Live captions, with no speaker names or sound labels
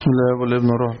بسم الله والابن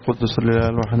والروح القدس الاله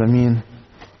الواحد امين.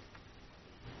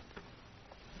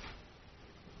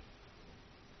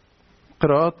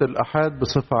 قراءات الأحاد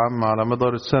بصفة عامة على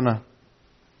مدار السنة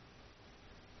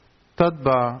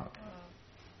تتبع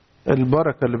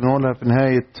البركة اللي بنقولها في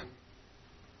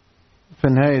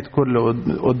نهاية كل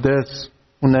قداس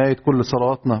ونهاية كل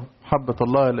صلواتنا. محبة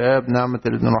الله الآب، نعمة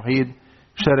الابن الوحيد،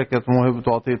 شركة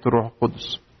موهبة وعطية الروح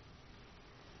القدس.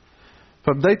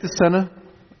 فبداية السنة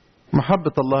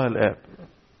محبة الله الآب،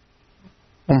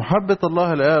 ومحبة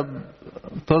الله الآب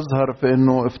تظهر في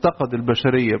أنه افتقد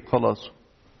البشرية بخلاصه،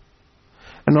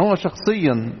 أنه هو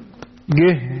شخصيا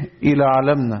جه إلى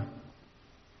عالمنا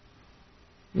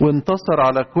وانتصر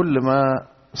على كل ما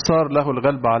صار له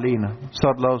الغلب علينا،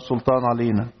 صار له السلطان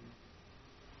علينا،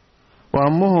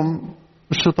 وأهمهم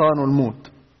الشيطان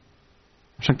والموت.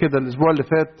 عشان كده الأسبوع اللي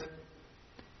فات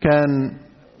كان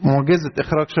معجزة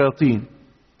إخراج شياطين،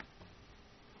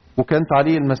 وكان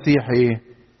تعليق المسيح إيه؟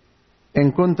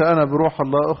 إن كنت أنا بروح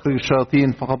الله أخرج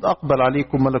الشياطين فقد أقبل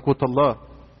عليكم ملكوت الله.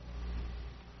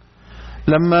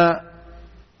 لما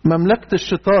مملكة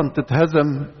الشيطان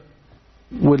تتهزم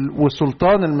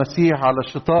وسلطان المسيح على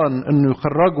الشيطان إنه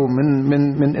يخرجه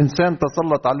من إنسان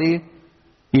تسلط عليه،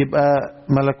 يبقى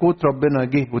ملكوت ربنا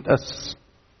جه وتأسس.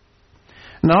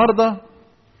 النهاردة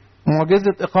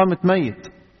معجزة إقامة ميت،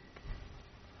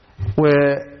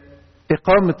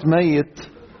 وإقامة ميت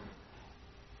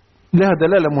لها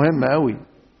دلالة مهمة قوي،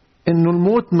 إنه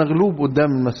الموت مغلوب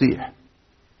قدام المسيح.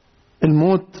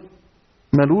 الموت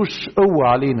ملوش قوة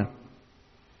علينا.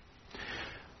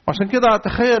 عشان كده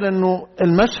أتخيل إنه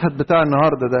المشهد بتاع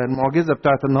النهاردة ده، المعجزة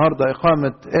بتاعت النهاردة،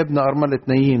 إقامة ابن أرملة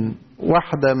نايين،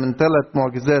 واحدة من 3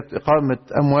 معجزات إقامة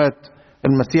أموات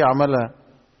المسيح عملها،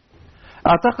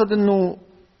 أعتقد إنه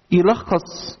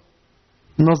يلخص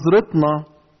نظرتنا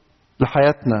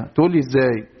لحياتنا. تقولي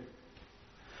إزاي؟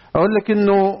 أقول لك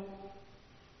إنه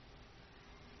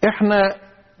إحنا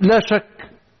لا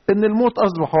شك إن الموت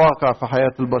أصبح واقع في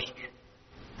حياة البشر.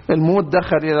 الموت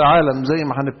دخل إلى العالم، زي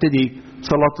ما هنبتدي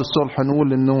صلاة الصلح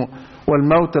نقول إنه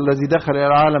والموت الذي دخل إلى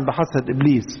العالم بحسد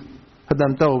إبليس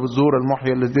هدمته بالزور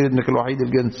المحيي الذي ابنك الوحيد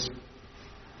الجنس.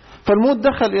 فالموت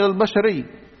دخل إلى البشرية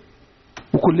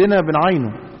وكلنا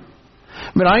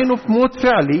بنعينه في موت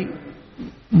فعلي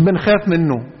بنخاف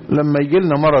منه. لما يجي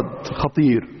لنا مرض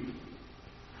خطير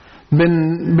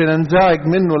بننزعج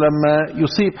منه لما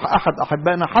يصيب أحد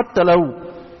أحبائنا، حتى لو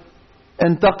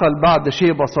انتقل بعد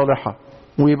شيبة صالحة،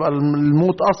 ويبقى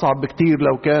الموت أصعب بكتير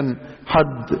لو كان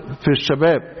حد في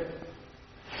الشباب.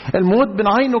 الموت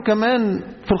بنعينه كمان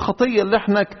في الخطية اللي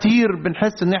احنا كتير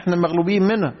بنحس ان احنا مغلوبين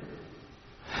منها.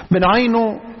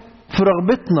 بنعينه في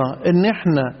رغبتنا ان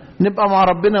احنا نبقى مع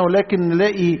ربنا، ولكن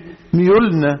نلاقي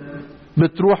ميولنا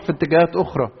بتروح في اتجاهات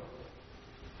أخرى.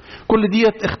 كل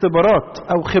ديت اختبارات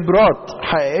أو خبرات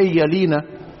حقيقية لينا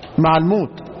مع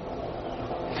الموت.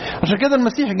 عشان كده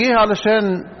المسيح جه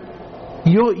علشان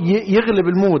يغلب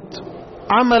الموت.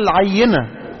 عمل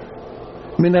عينة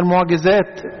من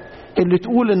المعجزات اللي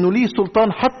تقول انه ليه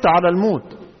سلطان حتى على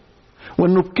الموت،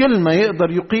 وانه بكلمة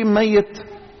يقدر يقيم ميت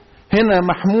هنا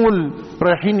محمول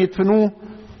رايحين يدفنوه،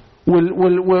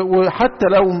 وحتى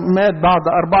لو مات بعد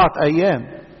 4 أيام.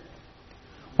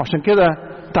 وعشان كده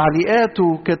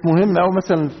تعليقاته كانت مهمة. أو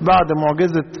مثلا بعد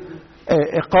معجزة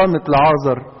إقامة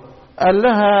لعازر قال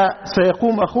لها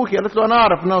سيقوم أخوك، قالت له أنا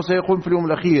أعرف أنه سيقوم في اليوم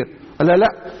الأخير. قال لها لا،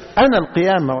 أنا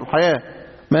القيامة والحياة،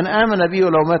 من آمن بي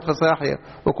ولو مات فسيحيا،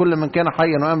 وكل من كان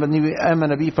حيا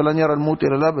وآمن بي فلن يرى الموت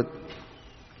إلى الأبد.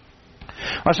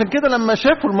 عشان كده لما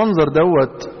شافوا المنظر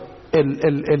دوت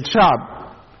الشعب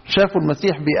شافوا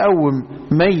المسيح بيقوم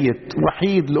ميت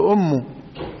وحيد لأمه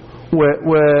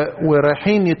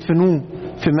ورايحين يدفنوه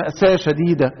في مأساة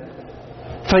شديدة،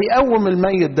 فيقوم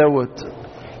الميت دوت،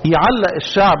 يعلق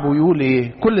الشعب ويقول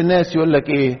ايه؟ كل الناس يقول لك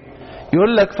ايه؟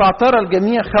 يقول لك فاعترى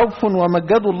الجميع خوف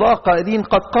ومجدوا الله قائلين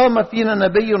قد قام فينا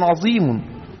نبي عظيم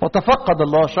وتفقد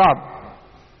الله شعب.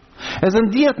 اذن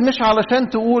ديت مش علشان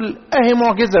تقول اهي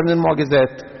معجزة من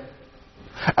المعجزات،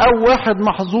 او واحد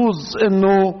محظوظ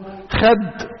انه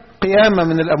خد قيامة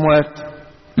من الاموات.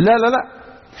 لا لا لا،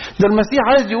 ده المسيح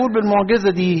عايز يقول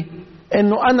بالمعجزة دي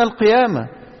انه انا القيامة،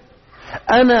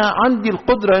 انا عندي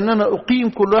القدرة ان انا اقيم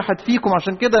كل واحد فيكم.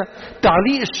 عشان كده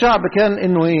تعليق الشعب كان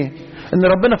انه ايه؟ ان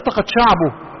ربنا افتقد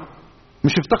شعبه،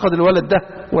 مش افتقد الولد ده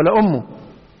ولا امه،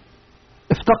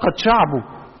 افتقد شعبه.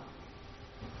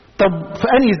 طب في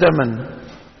انهي زمن؟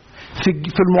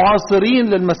 في المعاصرين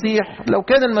للمسيح. لو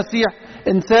كان المسيح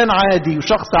انسان عادي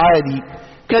وشخص عادي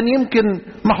كان يمكن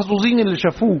محظوظين اللي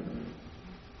شافوه.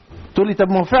 تقول لي طب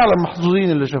ما هو فعلا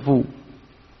محظوظين اللي شافوه.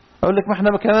 اقول لك ما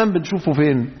احنا كمان بنشوفه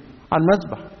فين؟ على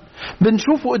المذبح.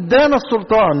 بنشوفه ادانا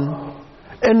السلطان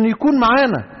ان يكون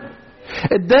معانا،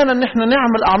 ادانا ان احنا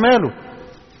نعمل اعماله.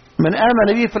 من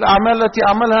آمن به في الأعمال التي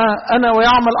أعملها أنا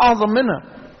ويعمل أعظم منها.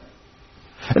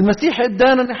 المسيح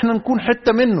ادانا ان احنا نكون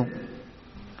حتة منه،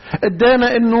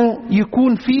 ادانا انه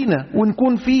يكون فينا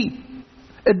ونكون فيه،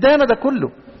 ادانا ده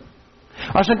كله.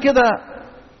 عشان كده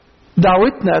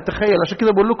دعوتنا، اتخيل، عشان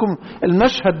كده بقول لكم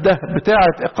المشهد ده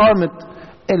بتاعة إقامة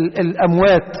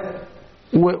الأموات،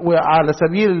 وعلى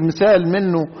سبيل المثال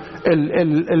منه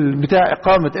بتاع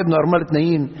إقامة ابن أرملة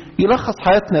نايين، يلخص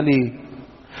حياتنا. ليه؟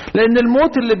 لأن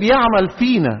الموت اللي بيعمل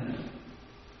فينا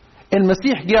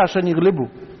المسيح جه عشان يغلبه.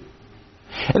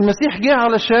 المسيح جه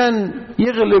علشان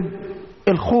يغلب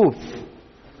الخوف،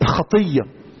 الخطية،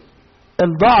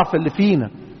 الضعف اللي فينا.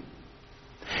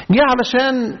 جه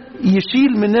علشان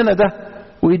يشيل مننا ده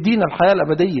ويدينا الحياة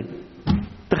الأبدية.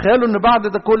 تخيلوا ان بعد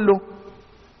ده كله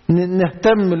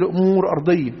نهتم لأمور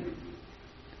أرضية.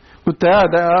 كنت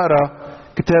قاعد أقرأ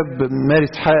كتاب ماري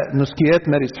إسحاق، نسكيات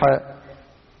ماري إسحاق،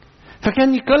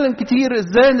 فكان يتكلم كتير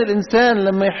ازاي ان الانسان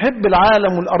لما يحب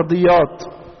العالم والارضيات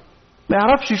ما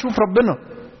يعرفش يشوف ربنا.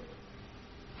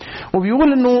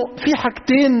 وبيقول انه في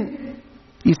حاجتين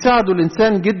يساعدوا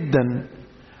الانسان جدا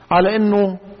على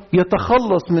انه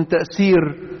يتخلص من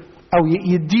تأثير او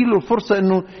يديله الفرصة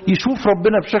انه يشوف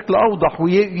ربنا بشكل اوضح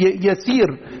ويسير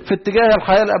في اتجاه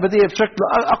الحياة الابدية بشكل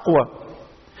اقوى.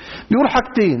 بيقول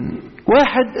حاجتين: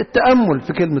 واحد، التأمل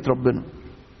في كلمة ربنا،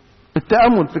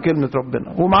 التأمل في كلمة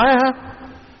ربنا، ومعاها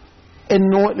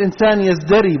انه الانسان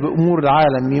يزدري بامور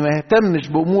العالم، ما يهتمش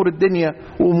بامور الدنيا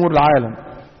وامور العالم،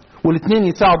 والاثنين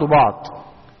يساعدوا بعض.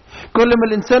 كل ما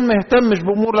الانسان ما يهتمش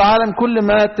بامور العالم كل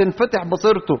ما تنفتح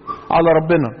بصيرته على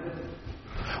ربنا،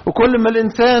 وكل ما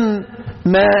الانسان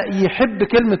ما يحب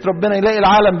كلمة ربنا يلاقي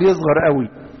العالم بيصغر قوي.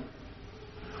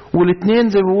 والاثنين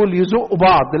زي ما بيقول يزقوا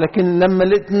بعض، لكن لما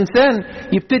الانسان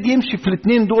يبتدي يمشي في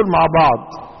الاثنين دول مع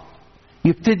بعض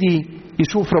يبتدي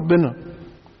يشوف ربنا.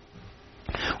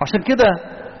 وعشان كده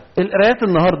القرايات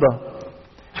النهاردة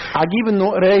عجيب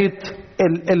انه قراية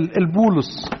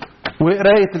البولس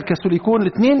وقراية الكاثوليكون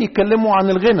الاثنين يتكلموا عن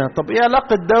الغنى. طب ايه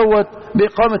علاقة دوت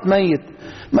بإقامة ميت؟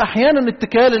 ما احيانا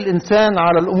اتكال الانسان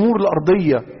على الامور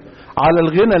الارضية، على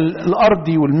الغنى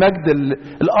الارضي والمجد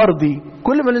الارضي،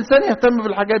 كل ما الانسان يهتم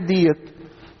بالحاجات ديت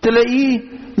تلاقيه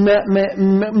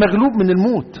مغلوب من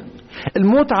الموت.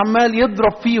 الموت عمال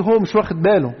يضرب فيه وهو مش واخد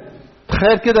باله.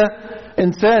 تخيل كده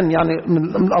انسان يعني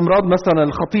من الامراض مثلا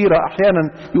الخطيره،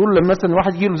 احيانا يقولوا لما مثلا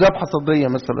واحد يجيله ذبحه صدريه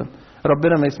مثلا،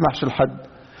 ربنا ما يسمحش لحد،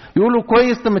 يقولوا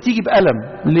كويس لما تيجي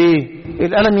بألم. ليه؟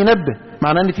 الألم ينبه،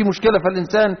 معناه ان في مشكله،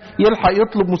 فالانسان يلحق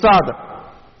يطلب مساعده.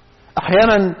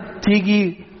 احيانا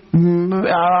تيجي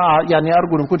يعني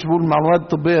ارجو ان ما كنتش بقول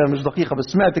معلومات طبيه مش دقيقه، بس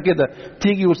سمعت كده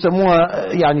تيجي ويسموها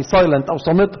يعني سايلنت او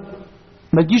صامته،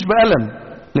 ما تجيش بألم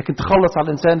لكن تخلص على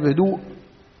الانسان بهدوء.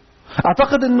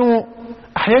 اعتقد انه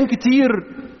احيان كتير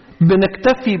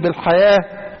بنكتفي بالحياه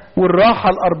والراحه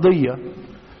الارضيه،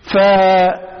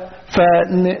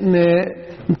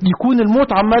 يكون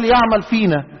الموت عمال يعمل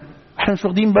فينا احنا مش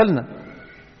واخدين بالنا.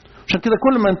 عشان كده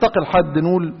كل ما ينتقل حد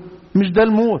نقول مش ده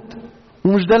الموت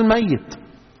ومش ده الميت،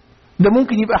 ده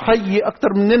ممكن يبقى حي اكتر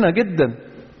مننا جدا،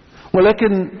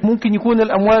 ولكن ممكن يكون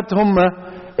الاموات هم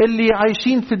اللي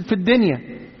عايشين في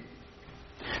الدنيا.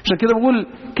 عشان كده بقول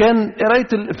كان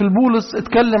قرايه في البولس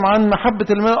اتكلم عن محبه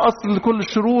المال اصل لكل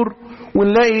الشرور،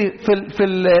 ونلاقي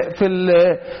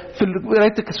في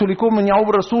قرايه الكاثوليكون من يعقوب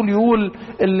الرسول يقول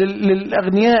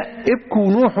للاغنياء ابكوا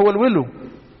ونوحوا والولوا،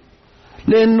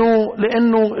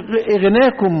 لانه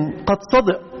غناكم قد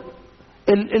صدق.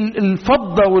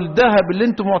 الفضه والذهب اللي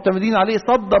انتم معتمدين عليه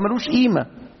صدق، ملوش قيمه،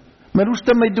 ملوش،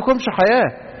 ما يديكمش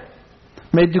حياه،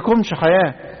 ما يديكمش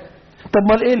حياه. طب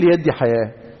ما ايه اللي يدي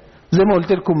حياه؟ زي ما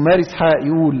قلت لكم ماري إسحاق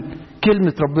يقول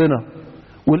كلمة ربنا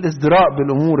والازدراء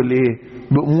بالأمور اللي ايه؟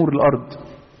 بأمور الأرض.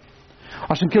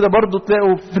 عشان كده برضو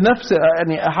تلاقوا في نفس،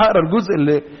 يعني هقرا الجزء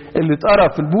اللي اتقرا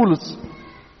في البولس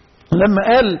لما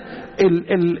قال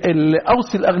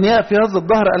أوصي الأغنياء في هذا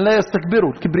الظهر أن لا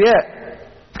يستكبروا.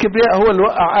 الكبرياء هو اللي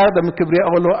وقع آدم، الكبرياء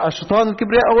هو اللي وقع الشيطان،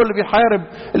 الكبرياء هو اللي بيحارب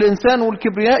الإنسان،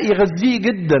 والكبرياء يغذيه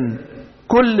جدا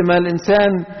كل ما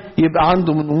الإنسان يبقى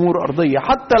عنده من أمور أرضية،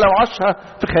 حتى لو عاشها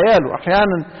في خياله.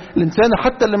 أحيانا الإنسان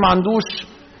حتى اللي ما عندوش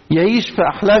يعيش في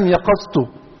أحلام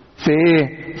يقظته في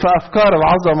إيه؟ في أفكار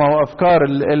العظمة وأفكار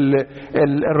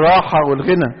الراحة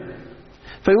والغنى.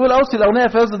 فيقول أوصي الأغنياء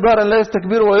في هذا الدار أن لا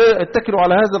يستكبروا ويتكلوا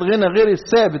على هذا الغنى غير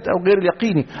الثابت أو غير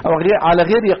اليقيني أو على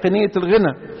غير يقينية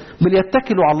الغنى، بل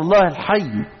يتكلوا على الله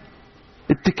الحي.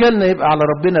 اتكالنا يبقى على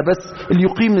ربنا بس اللي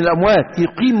يقيم الأموات،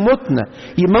 يقيم موتنا،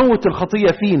 يموت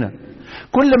الخطية فينا.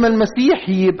 كل ما المسيح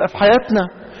يبقى في حياتنا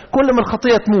كل ما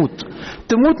الخطية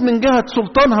تموت من جهة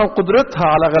سلطانها وقدرتها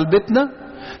على غلبتنا،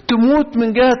 تموت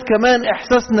من جهة كمان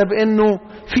إحساسنا بأنه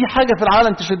في حاجة في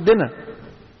العالم تشدنا،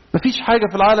 مفيش حاجة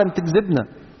في العالم تجذبنا.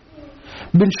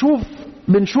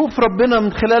 بنشوف ربنا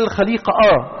من خلال الخليقة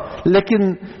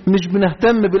لكن مش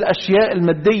بنهتم بالأشياء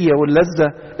المادية واللذة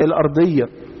الأرضية.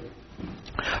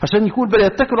 عشان يكون بل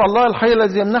يتكلوا على الله الحي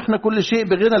الذي يمنحنا كل شيء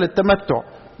بغنى للتمتع.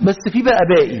 بس في بقى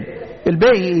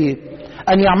الباقي ايه؟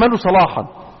 ان يعملوا صلاحا.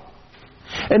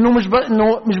 انه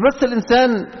مش بس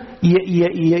الانسان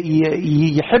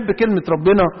يحب كلمة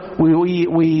ربنا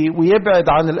ويبعد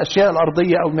عن الاشياء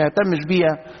الارضية او ما يهتمش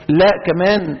بيها، لا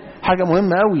كمان حاجة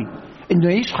مهمة قوي انه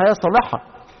يعيش حياة صالحة،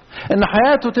 ان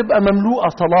حياته تبقى مملوءة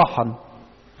صلاحا،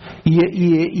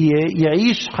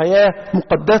 يعيش حياة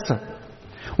مقدسة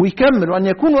ويكمل. وأن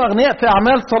يكونوا أغنياء في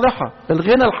أعمال صالحة،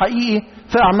 الغنى الحقيقي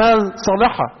في أعمال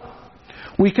صالحة.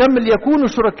 ويكمل يكونوا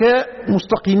شركاء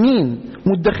مستقيمين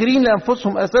مدخرين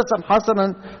لأنفسهم أساسا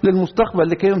حسنا للمستقبل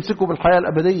لكي يمسكوا بالحياة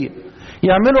الأبدية.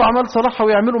 يعملوا أعمال صالحة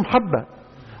ويعملوا محبة.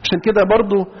 عشان كده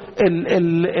برضو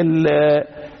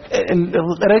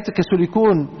قراية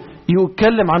الكاثوليكون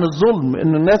يتكلم عن الظلم،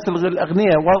 ان الناس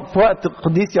الاغنياء في وقت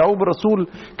القديس يعقوب الرسول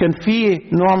كان فيه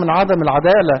نوع من عدم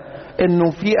العدالة،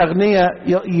 انه في اغنياء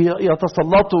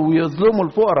يتسلطوا ويظلموا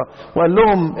الفقراء، وقال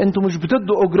لهم انتوا مش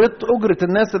بتدوا اجرة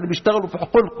الناس اللي بيشتغلوا في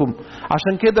حقولكم،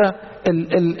 عشان كده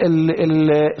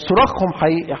صراخهم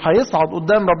هيصعد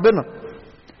قدام ربنا.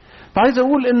 فعايز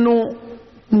اقول انه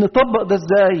نطبق ده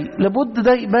ازاي؟ لابد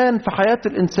ده يبان في حياة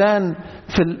الانسان،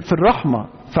 في الرحمة،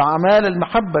 في اعمال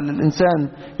المحبة اللي الانسان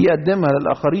يقدمها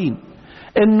للاخرين،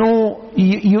 انه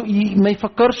ما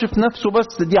يفكرش في نفسه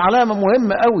بس. دي علامة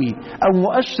مهمة قوي او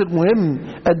مؤشر مهم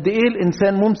قد ايه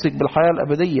الانسان ممسك بالحياة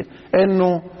الابدية،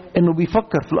 انه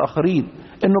بيفكر في الاخرين،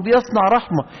 انه بيصنع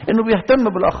رحمة، انه بيهتم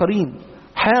بالاخرين.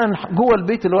 احيانا جوه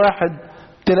البيت الواحد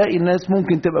تلاقي الناس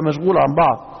ممكن تبقى مشغولة عن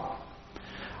بعض.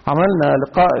 عملنا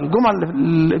لقاء الجمعة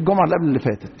اللي قبل اللي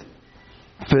فاتت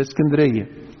في اسكندرية،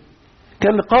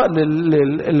 كان لقاء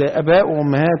لآباء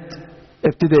وأمهات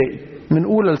ابتدائي من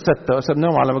أولى لستة،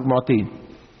 وقسمناهم على مجموعتين،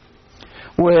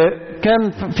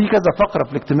 وكان في كذا فقرة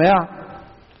في الاجتماع،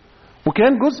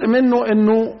 وكان جزء منه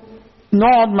انه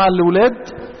نقعد مع الأولاد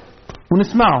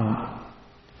ونسمعهم،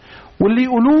 واللي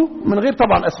يقولوه من غير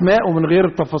طبعا أسماء ومن غير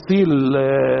تفاصيل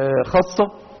خاصة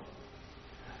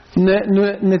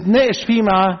نتناقش فيه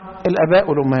مع الآباء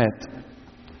والأمهات.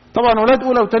 طبعا أولاد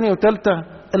أولى وثانية وثالثة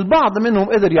البعض منهم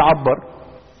قدر يعبر،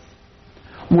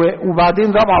 وبعدين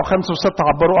رابعة وخمسة وستة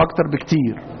عبروا أكتر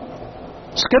بكتير.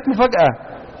 بس كانت مفاجأة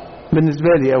بالنسبة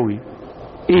لي قوي.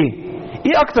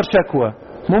 إيه أكتر شكوى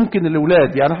ممكن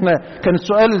الأولاد، يعني احنا كان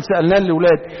السؤال اللي سألناه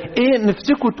للأولاد إيه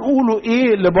نفسكوا تقولوا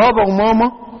إيه لبابا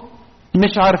وماما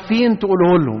مش عارفين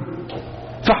تقولوه لهم،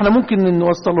 فاحنا ممكن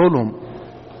نوصله لهم.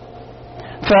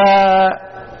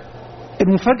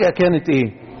 فالمفاجأة كانت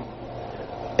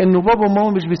انه بابا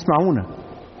وماما مش بيسمعونا،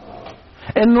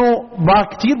 انه بعض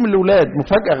كتير من الاولاد،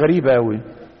 مفاجأة غريبة قوي،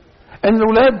 ان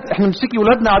الاولاد احنا نمسكي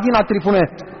اولادنا قاعدين على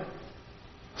التليفونات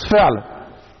فعلا،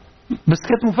 بس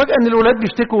كانت مفاجأة ان الاولاد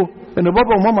بيشتكوا ان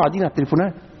بابا وماما قاعدين على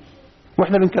التليفونات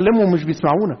واحنا بنكلمهم مش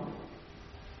بيسمعونا.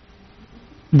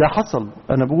 ده حصل،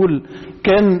 انا بقول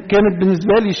كانت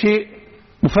بالنسبة لي شيء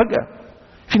مفاجأة.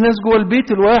 في ناس جوه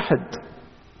البيت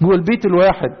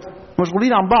الواحد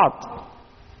مشغولين عن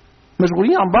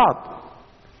بعض.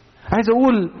 عايز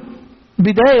اقول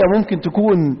بداية ممكن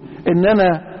تكون ان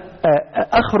انا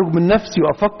اخرج من نفسي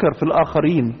وافكر في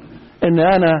الاخرين، ان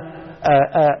انا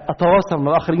اتواصل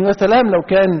مع الاخرين. ويا سلام لو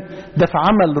كان ده في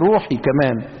عمل روحي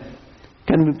كمان.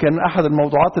 كان احد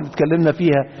الموضوعات اللي اتكلمنا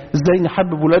فيها ازاي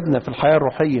نحبب ولادنا في الحياة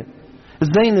الروحية،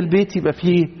 ازاي ان البيت يبقى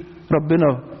فيه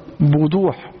ربنا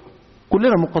بوضوح.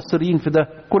 كلنا مقصرين في ده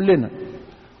كلنا،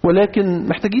 ولكن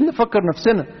محتاجين نفكر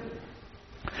نفسنا.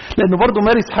 لأنه برضو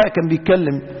ماري إسحاق كان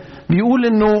بيقول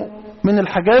إنه من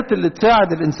الحاجات اللي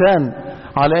تساعد الإنسان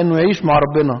على إنه يعيش مع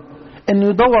ربنا إنه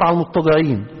يدور على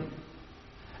المتضعين،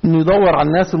 إنه يدور على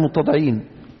الناس المتضعين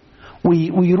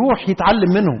ويروح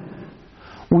يتعلم منهم.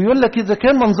 ويقول لك إذا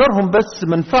كان منظرهم بس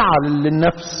منفعة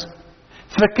للنفس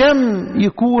فكم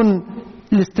يكون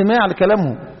الاستماع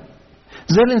لكلامهم.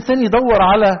 زي الإنسان يدور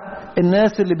على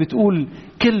الناس اللي بتقول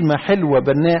كلمة حلوة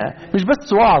بناءة، مش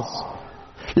بس وعظ،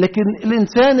 لكن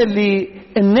الإنسان اللي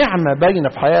النعمة باينة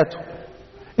في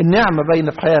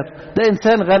حياته، ده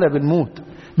إنسان غلب الموت،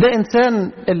 ده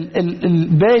إنسان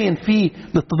الباين فيه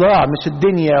الاتضاع مش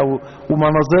الدنيا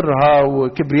ومناظرها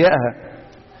وكبريائها.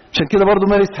 عشان كده برضو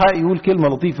ماري إسحاق يقول كلمة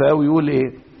لطيفة أوي، يقول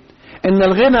إن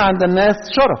الغنى عند الناس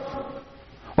شرف،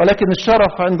 ولكن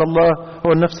الشرف عند الله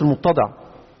هو النفس المتضع.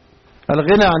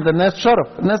 الغنى عند الناس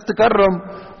شرف، الناس تكرم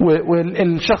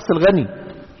والشخص الغني،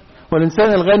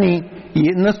 والإنسان الغني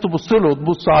الناس تبص له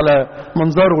وتبص على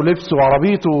منظره ولبسه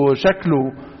وعربيته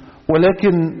وشكله،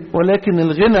 ولكن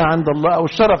الغنى عند الله أو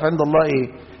الشرف عند الله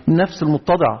إيه؟ النفس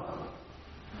المتضعة.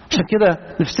 عشان كده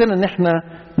نفسنا ان احنا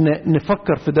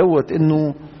نفكر في دوت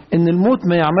ان الموت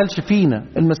ما يعملش فينا.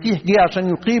 المسيح جه عشان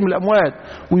يقيم الاموات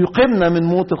ويقيمنا من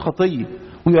موت الخطيه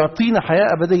ويعطينا حياه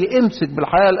ابديه. امسك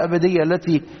بالحياه الابديه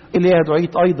التي اليها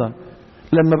دعيت ايضا.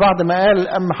 لما بعد ما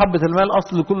قال محبه المال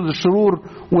اصل لكل الشرور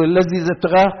والذي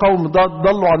ابتغاه قوم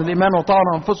ضلوا عن الايمان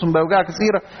وطعنوا انفسهم باوجاع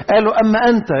كثيره، قالوا اما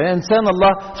انت يا انسان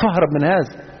الله فاهرب من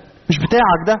هذا. مش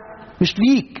بتاعك ده، مش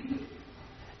ليك.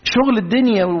 شغل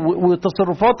الدنيا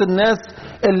وتصرفات الناس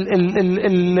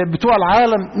بتوع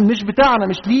العالم مش بتاعنا،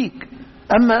 مش ليك.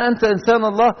 أما أنت إنسان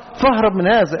الله فاهرب من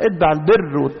هذا. اتبع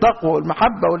البر والتقوى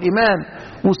والمحبة والإيمان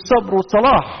والصبر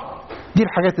والصلاح. دي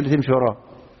الحاجات اللي تمشي وراها.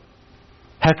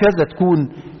 هكذا تكون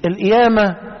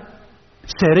القيامة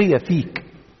سارية فيك.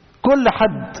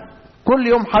 كل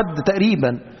يوم حد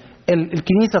تقريبا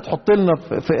الكنيسة تحط لنا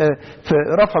في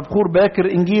رفع بخور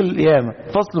باكر إنجيل القيامة،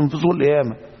 فصل من فصول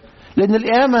القيامة، لأن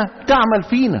القيامة تعمل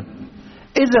فينا.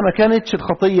 إذا ما كانتش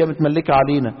الخطية متملكة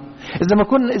علينا،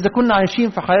 إذا كنا عايشين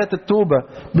في حياة التوبة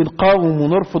بنقاوم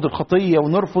ونرفض الخطية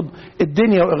ونرفض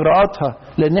الدنيا وإغراءاتها،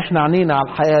 لأن احنا عنينا على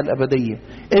الحياة الأبدية.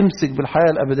 امسك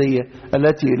بالحياة الأبدية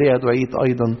التي إليها دعيت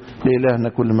أيضا. لإلهنا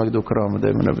كل مجد وكرامة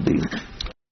دائما أبديا.